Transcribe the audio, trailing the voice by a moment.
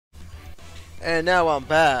And now I'm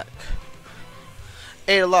back.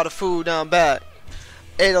 Ate a lot of food, now I'm back.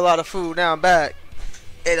 Ate a lot of food, now I'm back.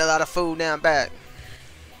 Ate a lot of food, now I'm back.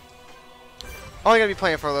 Only gonna be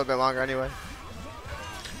playing for a little bit longer anyway.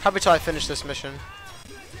 Probably till I finish this mission.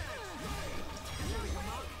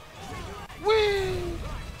 Whee!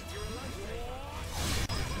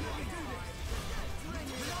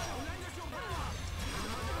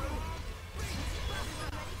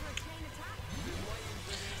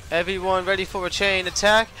 Everyone ready for a chain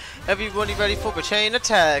attack? Everybody ready for a chain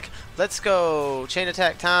attack? Let's go. Chain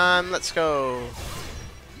attack time. Let's go.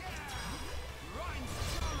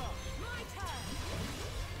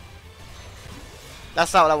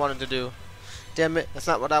 That's not what I wanted to do. Damn it, that's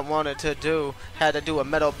not what I wanted to do. Had to do a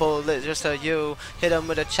metal bullet just so you hit him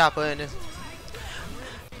with a chopper in his...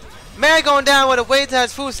 Man going down with a weight to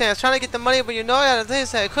his food stamps, trying to get the money, but you know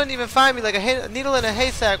that he couldn't even find me like a needle in a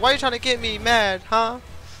haystack. Why are you trying to get me mad, huh?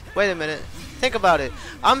 Wait a minute. Think about it.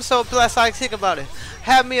 I'm so blessed I think about it.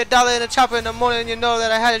 Have me $1 in a chopper in the morning and you know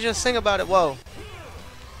that I had to just sing about it. Whoa.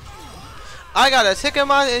 I got a tick in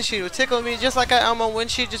my and she would tickle me just like I am when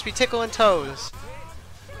she just be tickling toes.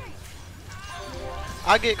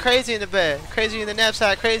 I get crazy in the bed, crazy in the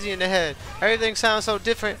knapsack, crazy in the head. Everything sounds so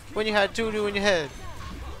different when you had doo-doo in your head.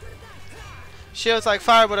 Shield's like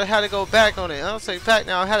fire, but I had to go back on it. I don't say back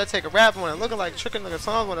now, I had to take a rap on it. Looking like tricking like a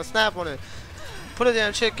song with a snap on it. Put a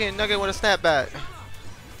damn chicken nugget with a snapback.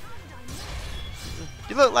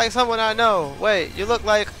 You look like someone I know. Wait, you look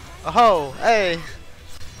like a hoe. Hey.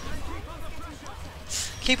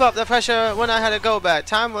 Keep up the pressure when I had to go back.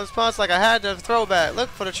 Time was response like I had to throw back. Look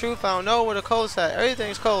for the truth, I don't know where the cold's at.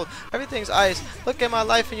 Everything's cold, everything's ice. Look at my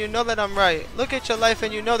life and you know that I'm right. Look at your life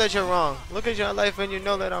and you know that you're wrong. Look at your life and you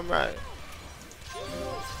know that I'm right.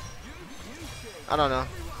 I don't know.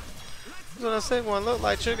 Who's on the sick one? Look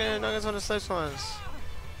like chicken and nuggets on the slick ones.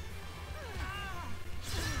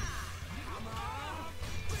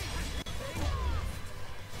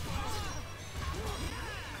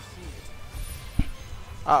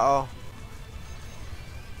 Uh-oh.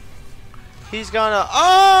 He's gonna...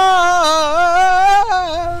 Oh!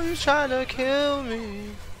 He's trying to kill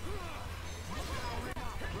me.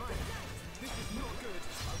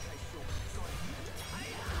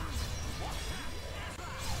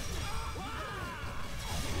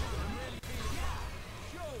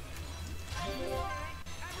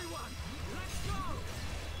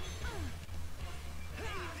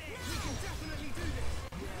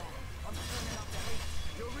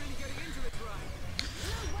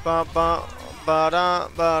 Ba ba ba da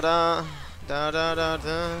ba da da da da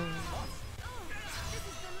da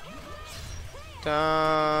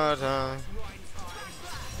da da.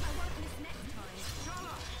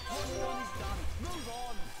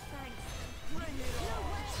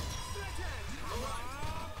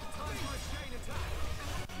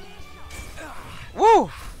 Woo!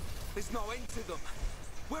 There's no end to them.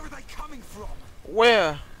 Where are they coming from?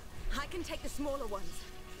 Where? I can take the smaller ones,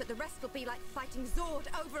 but the rest will be like fighting Zord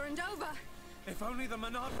over and over. If only the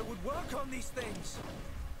Monarca would work on these things.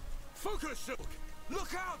 Focus, Silk!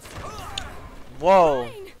 Look out! Whoa.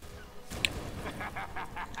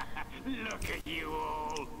 Look at you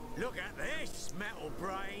all. Look at this, metal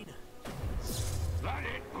brain. That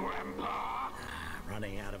it, Grandpa?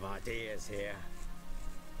 Running out of ideas here.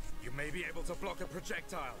 You may be able to block a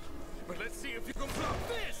projectile, but let's see if you can block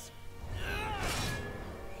this!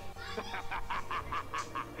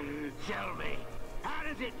 Tell me, how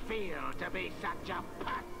does it feel to be such a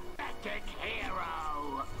pathetic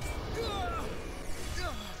hero?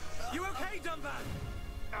 You okay, Dumban?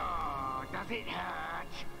 Oh, does it hurt?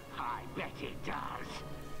 I bet it does.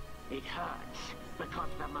 It hurts because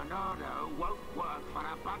the Monado won't work for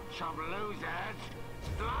a bunch of losers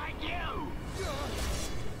like you!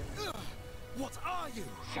 What are you?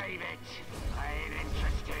 Save it. I ain't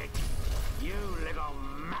interested. You little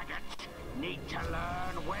maggot need to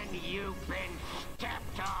learn when you've been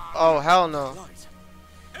stepped on. Oh, hell no. Right.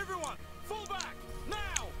 Everyone, fall back,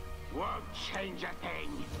 now! Won't change a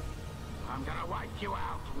thing. I'm gonna wipe you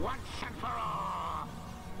out once and for all.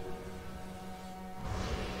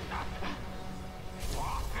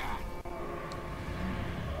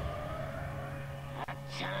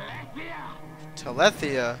 Telethia.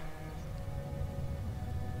 Telethia.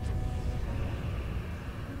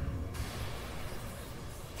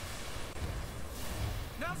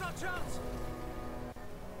 Now's our chance!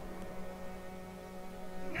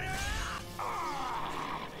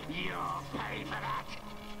 You'll pay for that.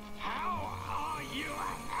 How are you?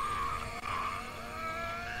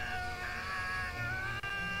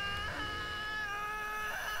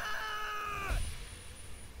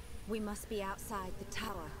 We must be outside the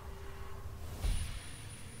tower.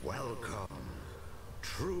 Welcome,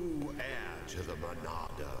 true heir to the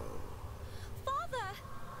Monado. Father!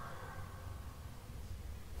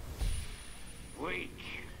 Weak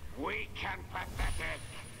and pathetic.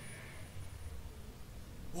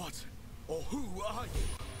 What or who are you?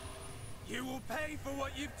 You will pay for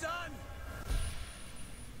what you've done!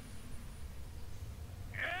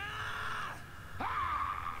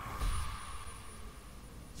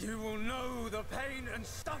 You will know the pain and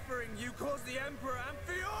suffering you caused the Emperor and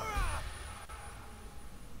Fiora!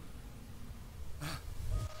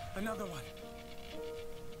 Another one.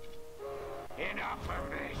 Enough of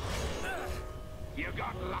this. You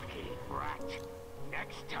got lucky, brat.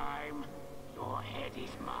 Next time, your head is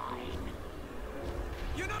mine.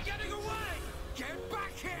 You're not getting away! Get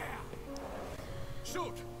back here!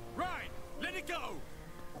 Shoot! Ryan! Let it go!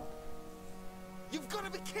 You've got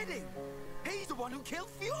to be kidding! He's the one who killed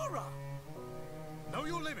Fiora! Know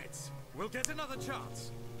your limits. We'll get another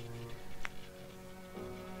chance.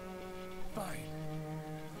 Fine.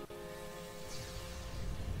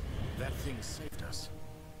 That thing saved us.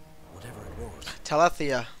 Whatever it was.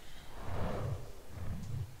 Telethia.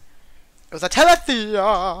 It was a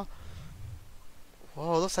Telethia!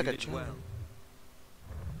 Whoa, looks like a did well.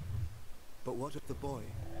 But what of the boy?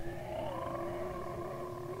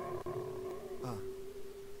 Ah.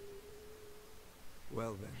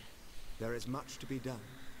 Well then, there is much to be done.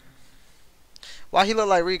 Why he look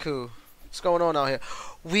like Riku? What's going on out here?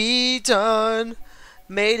 We done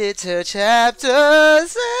made it to chapter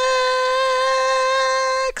 6.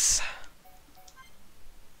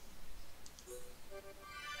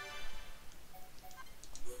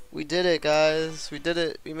 We did it, guys. We did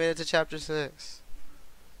it. We made it to chapter 6.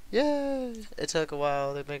 Yay! It took a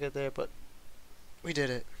while to make it there, but we did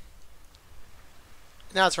it.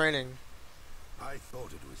 Now it's raining. I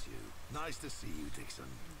thought it was you. Nice to see you,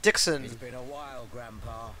 Dixon. Dixon. It's been a while,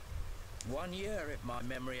 Grandpa. 1 year, if my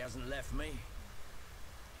memory hasn't left me.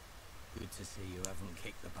 Good to see you haven't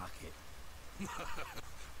kicked the bucket.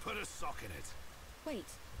 Put a sock in it.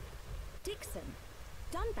 Wait. Dixon.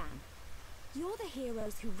 Dunban. You're the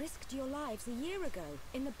heroes who risked your lives a year ago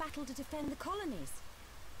in the battle to defend the colonies.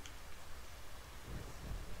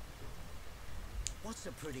 What's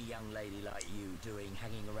a pretty young lady like you doing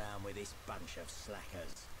hanging around with this bunch of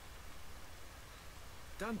slackers?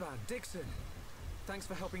 Dunban, Dixon. Thanks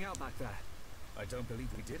for helping out back there. I don't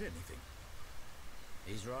believe we did anything.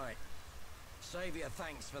 He's right. Save your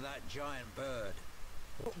thanks for that giant bird.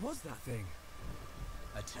 What was that thing?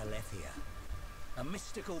 A Telethia. A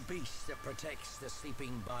mystical beast that protects the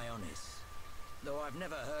sleeping Bionis. Though I've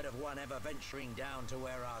never heard of one ever venturing down to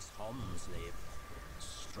where us Homs live.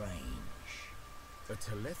 Strange. A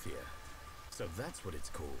Telethia? So that's what it's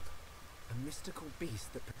called. A mystical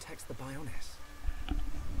beast that protects the Bionis.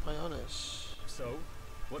 Bionis. So,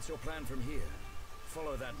 what's your plan from here?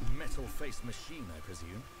 Follow that metal-faced machine, I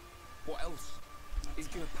presume? What else? He's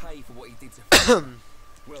gonna pay for what he did to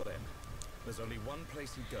Well then, there's only one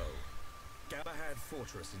place he'd go. Galahad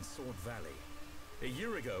Fortress in Sword Valley. A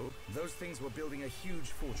year ago, those things were building a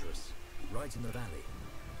huge fortress, right in the valley.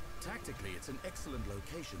 Tactically, it's an excellent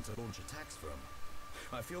location to launch attacks from.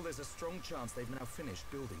 I feel there's a strong chance they've now finished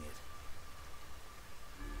building it.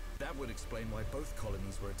 That would explain why both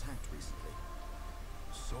colonies were attacked recently.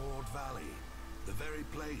 Sword Valley. The very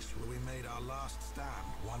place where we made our last stand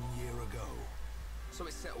 1 year ago. So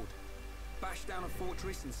it's settled. Bash down a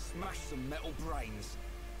fortress and smash some metal brains.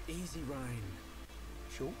 Easy, Ryan.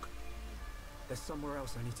 Shulk? There's somewhere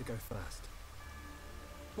else I need to go first.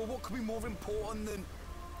 Well, what could be more important than...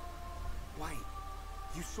 Wait,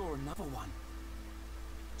 you saw another one.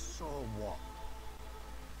 Saw what?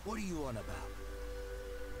 What are you on about?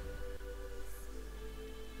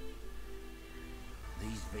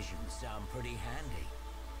 These visions sound pretty handy.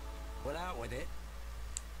 Well, out with it.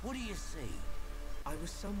 What do you see? I was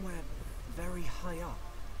somewhere very high up.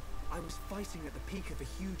 I was fighting at the peak of a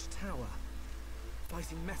huge tower.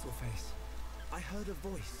 Fighting Metalface. I heard a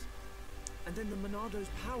voice. And then the Monado's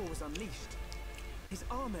power was unleashed. His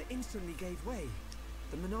armor instantly gave way.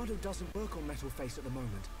 The Monado doesn't work on Metalface at the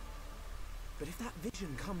moment. But if that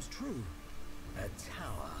vision comes true... A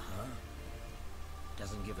tower, huh?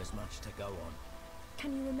 Doesn't give us much to go on.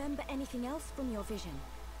 Can you remember anything else from your vision?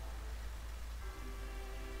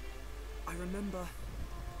 I remember...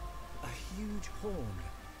 a huge horn.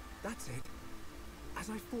 That's it. As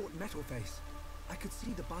I fought Metalface, I could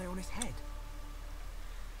see the Bionis head.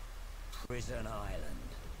 Prison Island.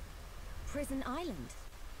 Prison Island?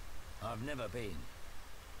 I've never been.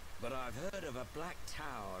 But I've heard of a black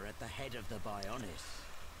tower at the head of the Bionis.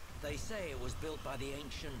 They say it was built by the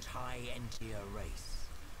ancient High Entia race.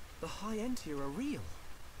 The High Entia are real.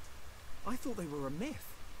 I thought they were a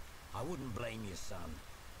myth. I wouldn't blame you, son.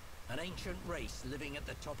 An ancient race living at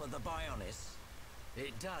the top of the Bionis?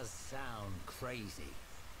 It does sound crazy.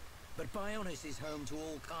 But Bionis is home to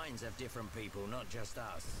all kinds of different people, not just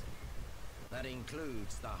us. That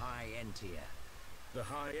includes the High Entier. The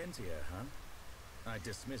High Entier, huh? I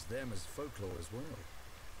dismiss them as folklore as well.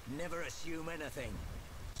 Never assume anything.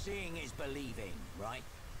 Seeing is believing, right?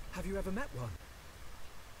 Have you ever met one?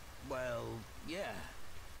 Well, yeah.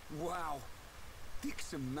 Wow.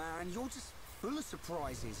 Dixon, man, you're just full of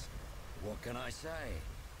surprises. What can I say?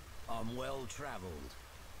 I'm well traveled.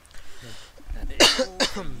 And it's all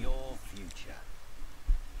for your future.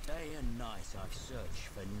 Day and night I've searched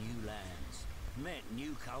for new lands, met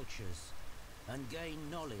new cultures, and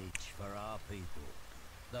gained knowledge for our people.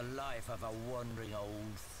 The life of a wandering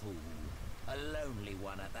old fool. A lonely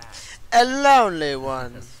one at that. A lonely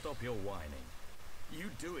one. Stop your whining. You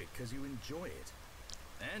do it because you enjoy it.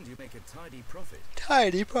 And you make a tidy profit.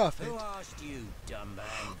 Tidy profit. Who asked you, dumbbag?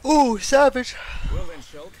 Ooh, savage. Well then,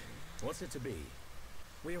 Shulk, what's it to be?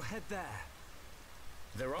 We'll head there.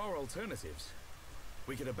 There are alternatives.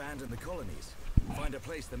 We could abandon the colonies, find a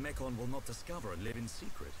place the Mekon will not discover and live in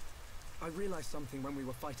secret. I realized something when we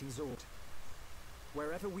were fighting Zord.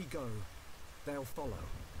 Wherever we go, they'll follow.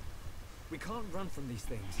 We can't run from these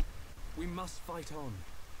things. We must fight on.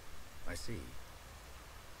 I see.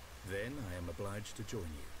 Then I am obliged to join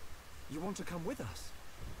you. You want to come with us?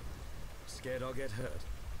 Scared I'll get hurt?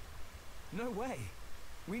 No way.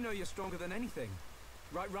 We know you're stronger than anything.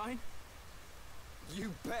 Right, Ryan?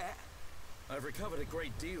 You bet. I've recovered a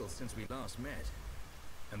great deal since we last met.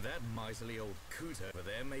 And that miserly old coot over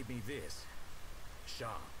there made me this.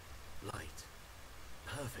 Sharp, light,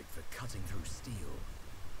 perfect for cutting through steel.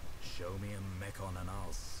 Show me a Mekon and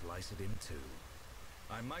I'll slice it in two.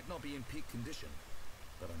 I might not be in peak condition,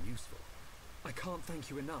 but I'm useful. I can't thank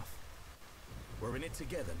you enough. We're in it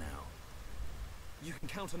together now. You can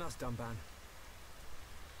count on us, Dunban.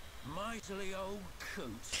 Miserly old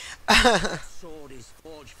coot. That sword is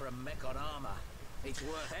forged from Mekon armor. It's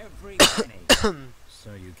worth every penny.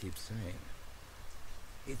 So you keep saying.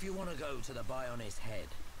 If you want to go to the Bionis head,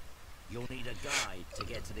 you'll need a guide to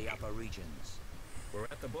get to the upper regions. We're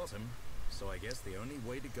at the bottom, so I guess the only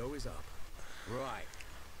way to go is up. Right.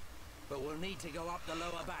 But we'll need to go up the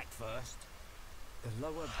lower back first. The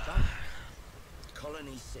lower back?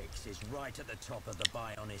 Colony 6 is right at the top of the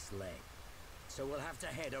Bionis leg. So we'll have to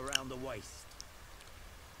head around the waist.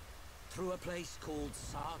 Through a place called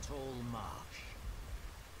Sartol Marsh.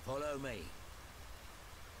 Follow me.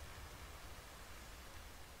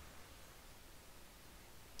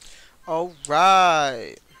 All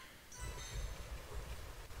right.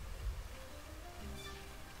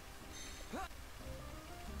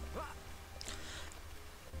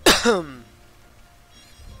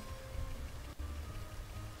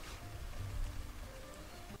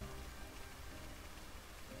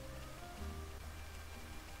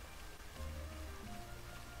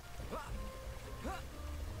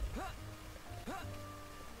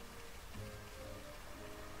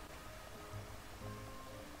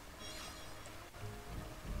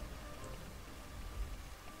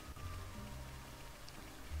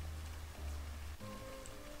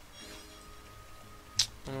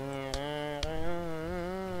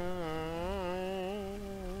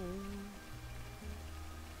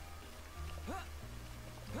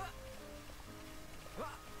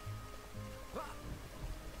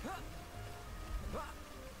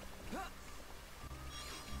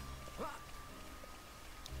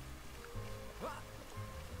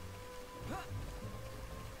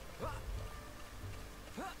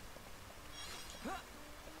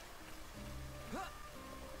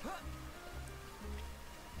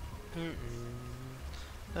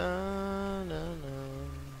 No, no,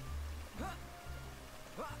 no.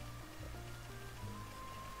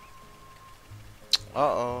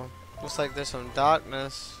 Uh-oh. Looks like there's some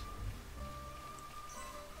darkness.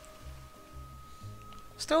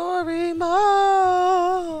 Story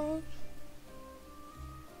mode.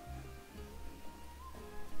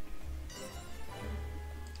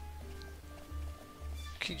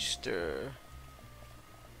 Keister.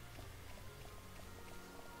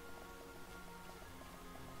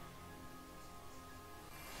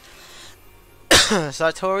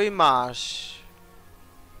 Satori Marsh.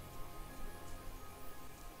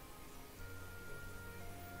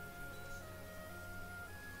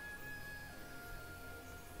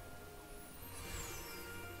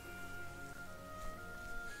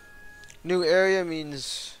 New area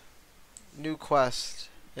means new quest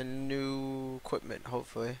and new equipment,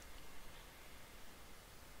 hopefully.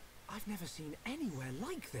 I've never seen anywhere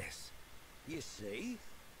like this. You see?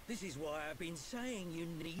 This is why I've been saying you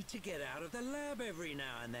need to get out of the lab every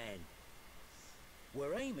now and then.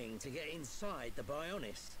 We're aiming to get inside the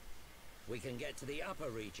Bionis. We can get to the upper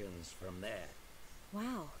regions from there.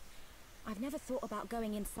 Wow. I've never thought about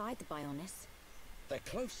going inside the Bionis. The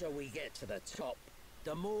closer we get to the top,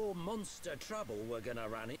 the more monster trouble we're gonna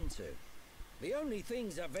run into. The only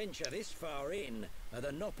things that venture this far in are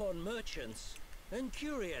the Nopon merchants and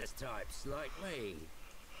curious types like me.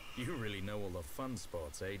 You really know all the fun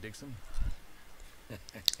spots, eh, Dixon?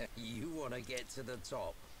 You want to get to the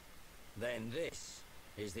top? Then this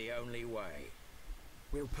is the only way.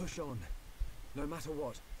 We'll push on, no matter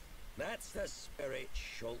what. That's the spirit,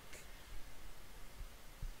 Shulk.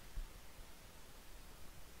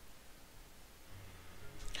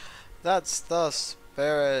 That's the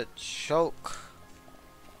spirit, Shulk.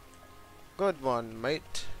 Good one,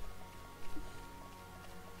 mate.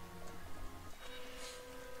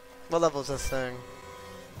 What level is this thing?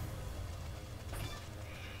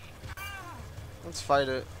 Let's fight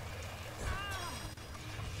it.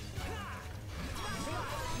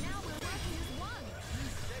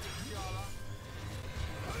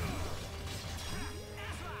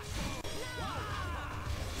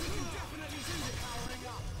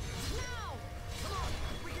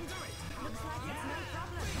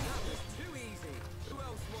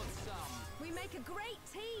 A great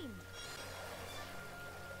team.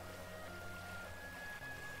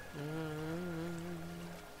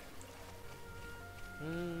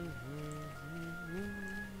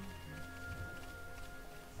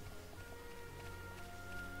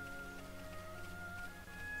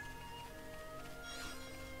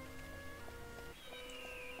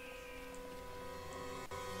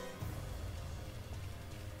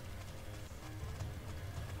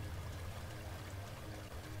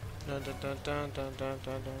 Dun, dun, dun, dun, dun, dun,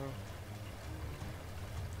 dun, dun.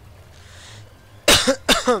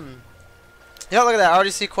 Yeah, look at that. I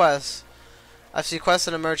already see quests. I see quests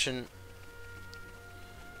and a merchant.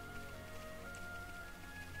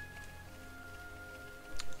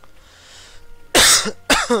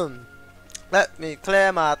 Let me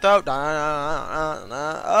clear my throat.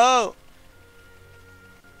 Oh!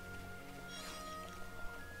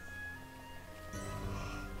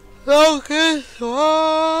 Okay,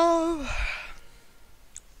 so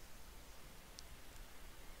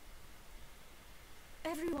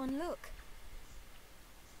Everyone, look.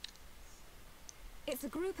 It's a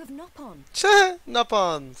group of Nopon.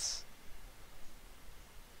 Nopons.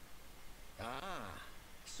 Ah,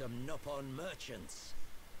 some Nopon merchants.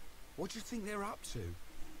 What do you think they're up to?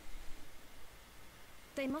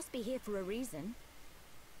 They must be here for a reason.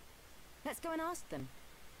 Let's go and ask them.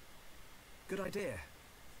 Good idea.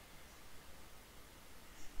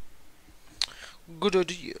 Good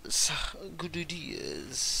ideas. Good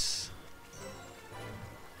ideas.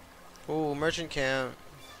 Oh, merchant camp.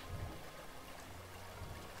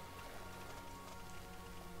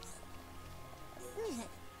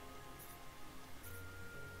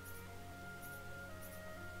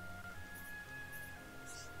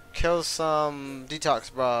 Kill some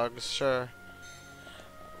detox bugs, sure.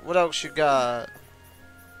 What else you got?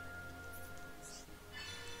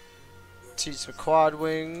 Teach some quad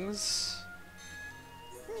wings.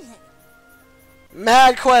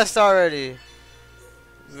 Mad quest already.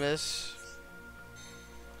 Miss.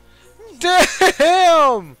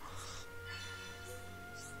 Damn!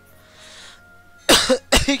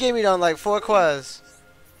 He gave me down like 4 quests.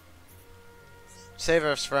 Save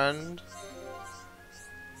us, friend.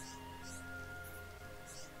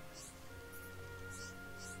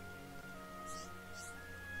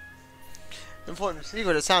 Important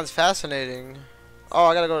secret. It sounds fascinating. Oh,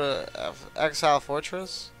 I gotta go to Exile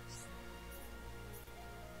Fortress.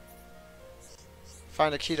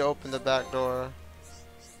 Find a key to open the back door.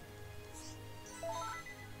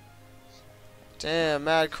 Damn,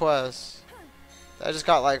 mad quests. I just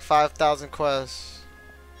got like 5,000 quests.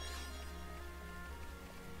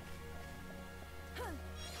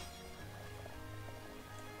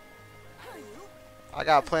 I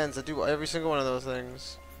got plans to do every single one of those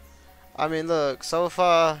things. I mean, look, so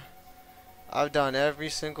far I've done every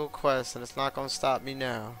single quest and it's not gonna stop me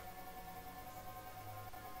now.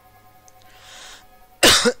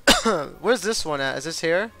 Where's this one at? Is this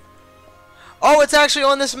here? Oh, it's actually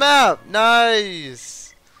on this map!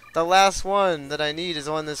 Nice! The last one that I need is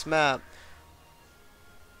on this map.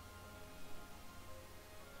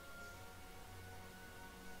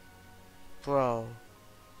 Bro.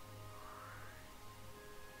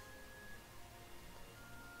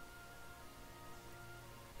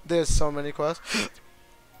 There's so many quests.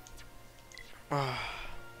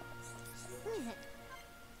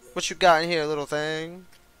 What you got in here, little thing?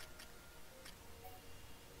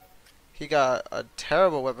 He got a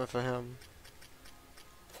terrible weapon for him.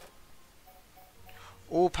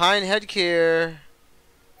 Ooh, pine headgear.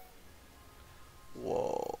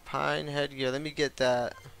 Whoa, pine headgear. Let me get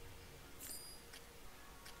that.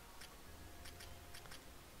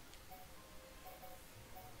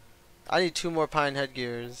 I need 2 more pine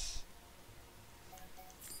headgears.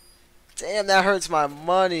 Damn, that hurts my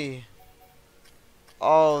money.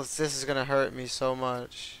 Oh, this is gonna hurt me so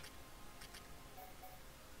much.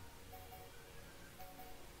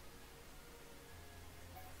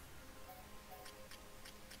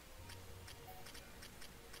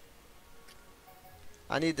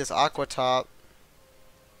 I need this aqua top.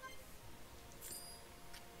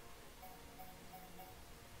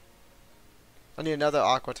 I need another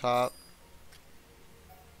aqua top.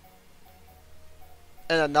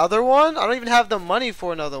 And another one? I don't even have the money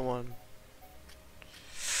for another one.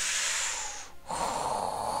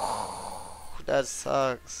 That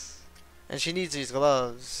sucks. And she needs these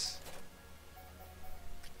gloves.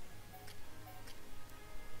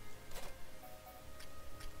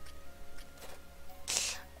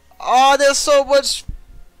 Oh, there's so much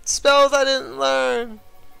spells I didn't learn.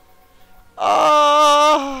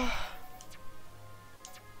 Oh.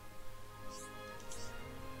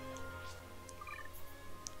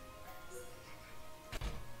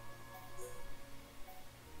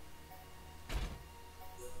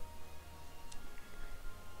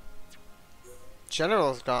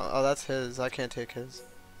 General's gone. Oh, that's his. I can't take his.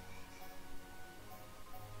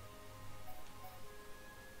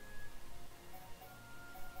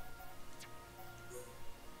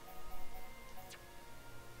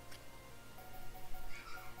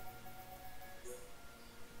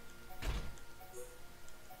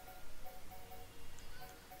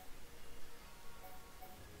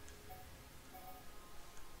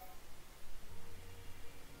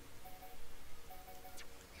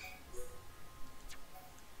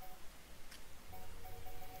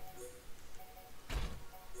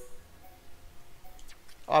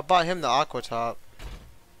 Oh, I bought him the aqua top.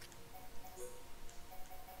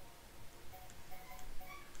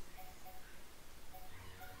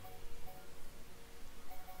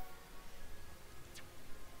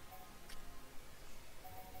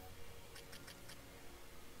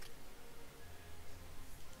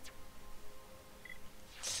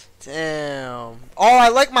 Damn. Oh, I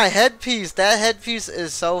like my headpiece. That headpiece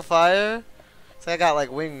is so fire. So I got like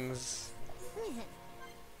wings.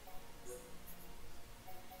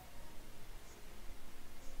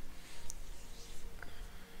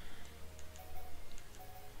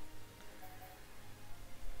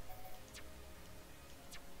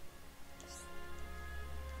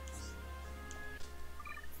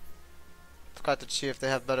 Forgot to see if they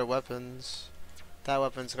have better weapons. That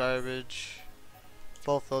weapon's garbage.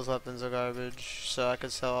 Both those weapons are garbage, so I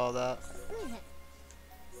could sell all that.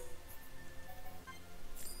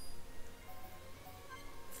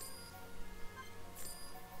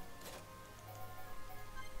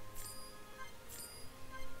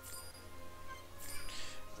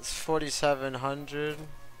 It's 4,700.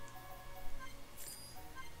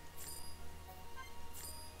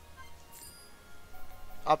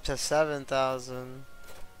 Up to 7,000.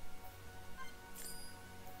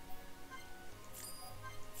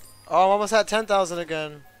 Oh, I'm almost at 10,000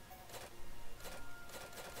 again.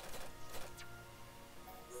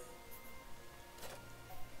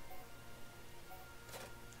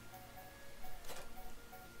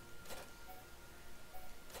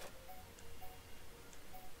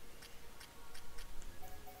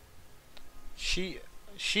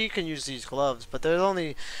 She can use these gloves, but there's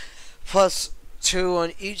only +2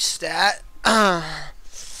 on each stat.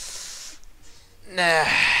 Nah.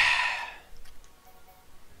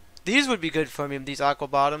 These would be good for me, these aqua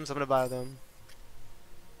bottoms. I'm gonna buy them.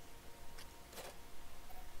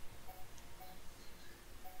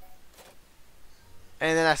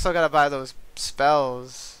 And then I still gotta buy those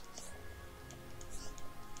spells.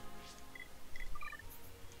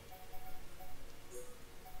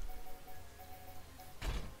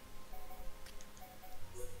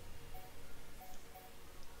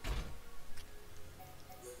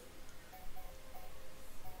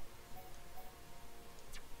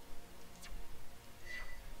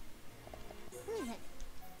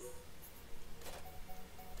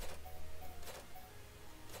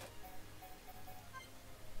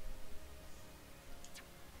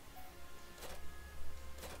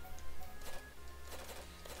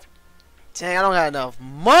 Dang, I don't got enough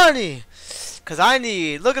money. Cause I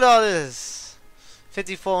need, look at all this.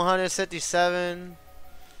 5,400, 57.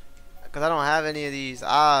 Cause I don't have any of these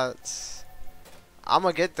odds. I'm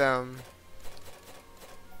gonna get them.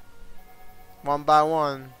 One by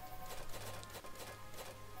one.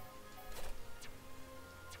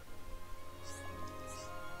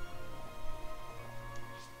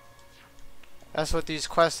 That's what these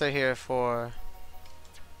quests are here for.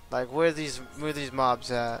 Like, where these mobs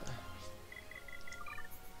at?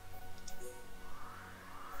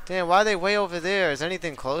 Damn, why are they way over there? Is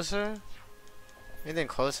anything closer? Anything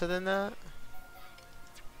closer than that?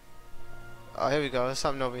 Oh, here we go. There's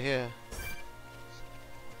something over here.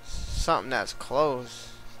 Something that's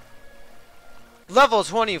close. Level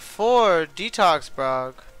 24 detox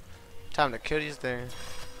brog. Time to kill these things.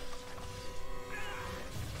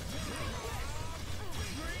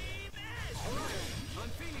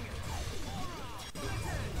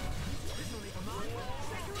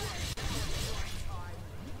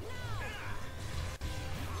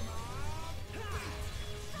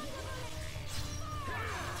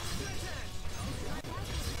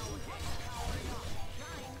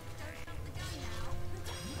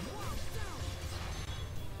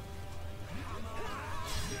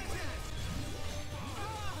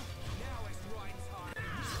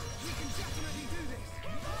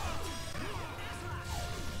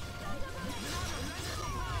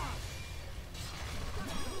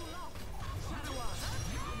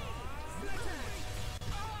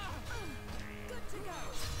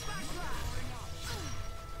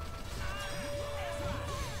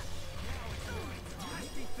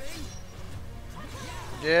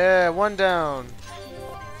 Yeah, one down.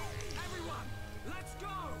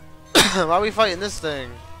 Why are we fighting this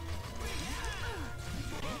thing?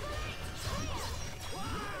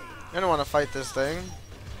 I don't want to fight this thing.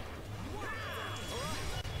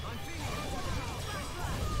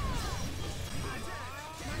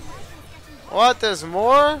 What? There's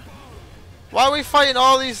more? Why are we fighting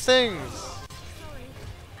all these things?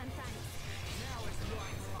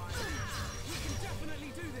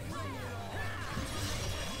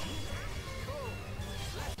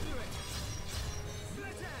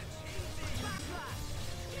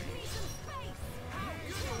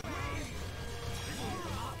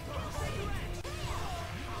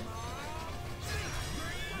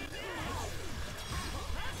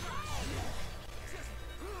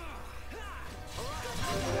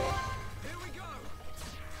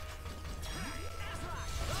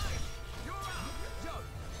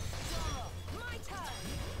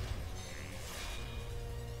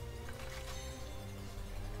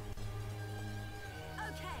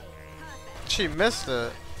 She missed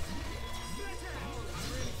it.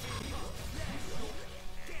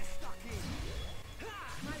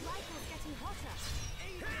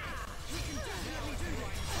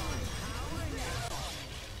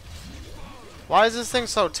 Why is this thing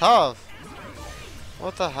so tough?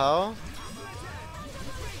 What the hell?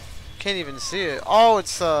 Can't even see it. Oh,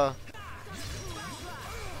 it's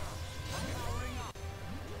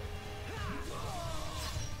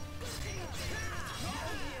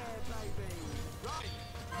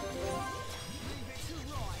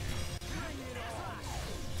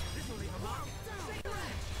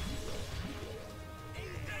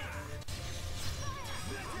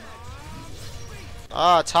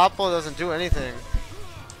Topple doesn't do anything.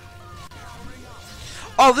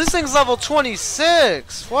 Oh, this thing's level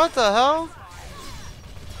 26! What the hell?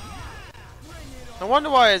 I wonder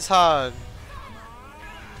why it's hard.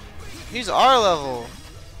 He's our level.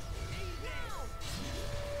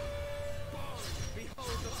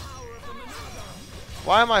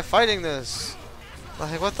 Why am I fighting this?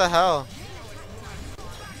 Like, what the hell?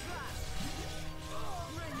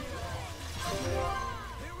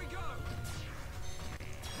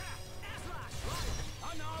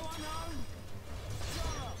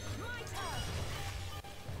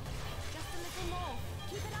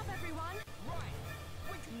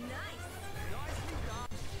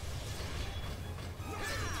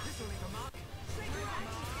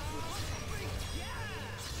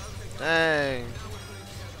 Dang.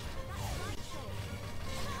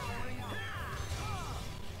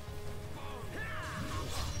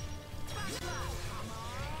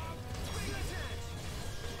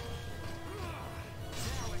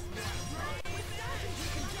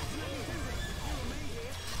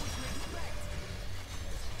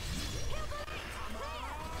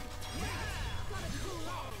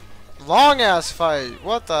 Long ass fight.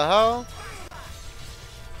 What the hell?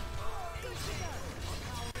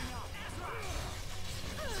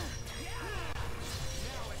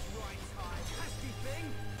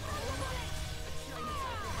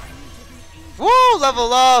 Woo!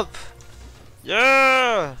 Level up!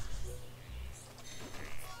 Yeah!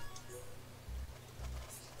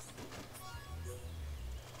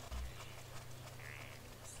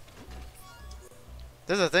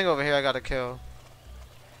 There's a thing over here I gotta kill.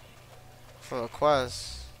 For a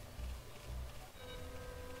quest.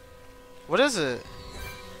 What is it?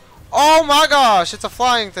 Oh my gosh! It's a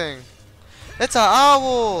flying thing. It's an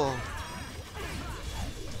owl!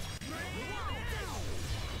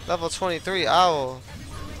 Level 23 owl.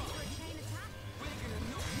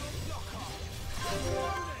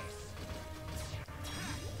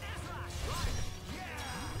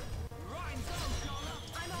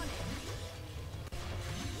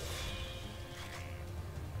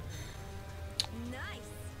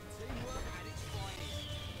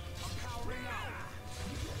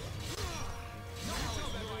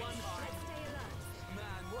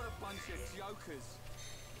 Jokers.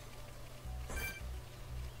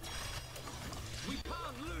 We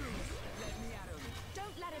can't lose. Let me at 'em.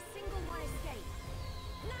 Don't let a single one escape.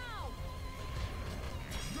 Now!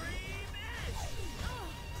 Dream edge.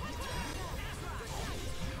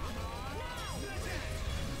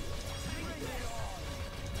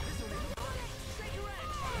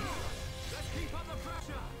 Let's keep up the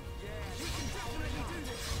pressure. Yeah, we can definitely do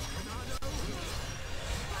this.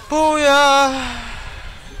 Booyah!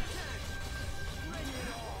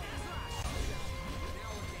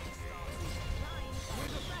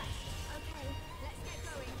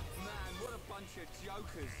 Man, what a bunch of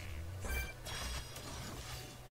jokers.